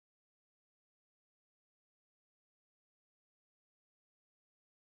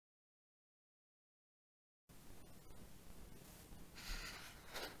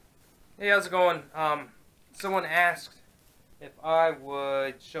Hey, how's it going? Someone asked if I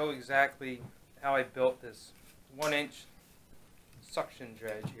would show exactly how I built this 1-inch suction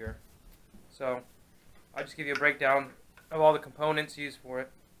dredge here. So, I'll just give you a breakdown of all the components used for it.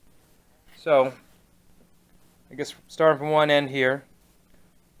 So, I guess starting from one end here,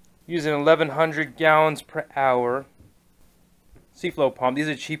 using 1100 gallons per hour seaflow pump. These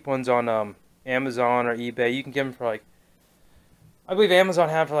are cheap ones on Amazon or eBay. You can get them for like, I believe Amazon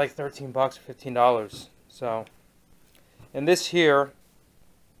had for like 13 bucks or $15. So, and this right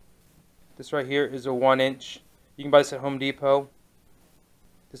here is a 1-inch. You can buy this at Home Depot.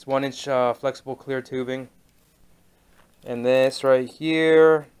 This 1-inch flexible clear tubing. And this right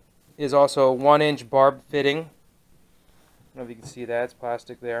here is also a 1-inch barb fitting. I don't know if you can see that. It's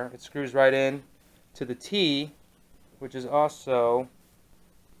plastic there. It screws right in to the T, which is also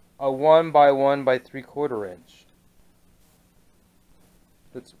a 1 by 1 by 3/4 inch.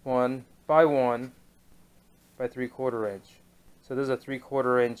 That's 1 by 1 by 3/4 inch. So there's a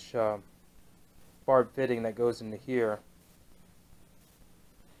 3/4 inch barb fitting that goes into here.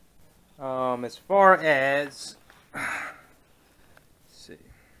 As far as, let's see.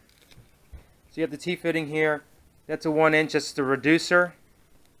 So you have the T fitting here. That's a 1-inch. That's the reducer.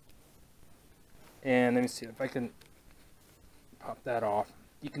 And let me see if I can pop that off.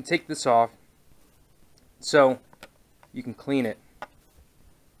 You can take this off so you can clean it.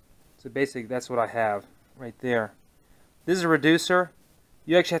 So basically that's what I have right there. This is a reducer.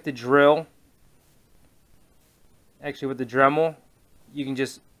 You actually have to drill. Actually with the Dremel, you can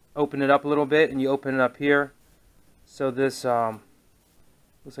just open it up a little bit and you open it up here. So this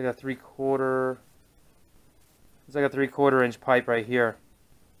looks like a 3/4. It's like a 3/4 inch pipe right here.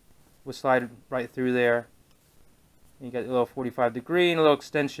 We'll slide right through there. And you got a little 45-degree and a little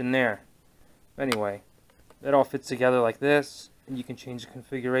extension there. Anyway, that all fits together like this. And you can change the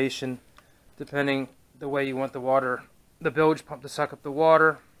configuration depending the way you want the bilge pump to suck up the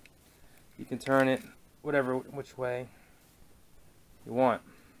water. You can turn it which way you want.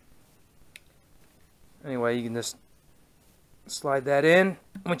 Anyway, you can just slide that in.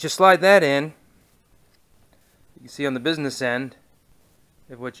 Once you slide that in, you can see on the business end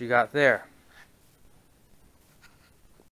of what you got there.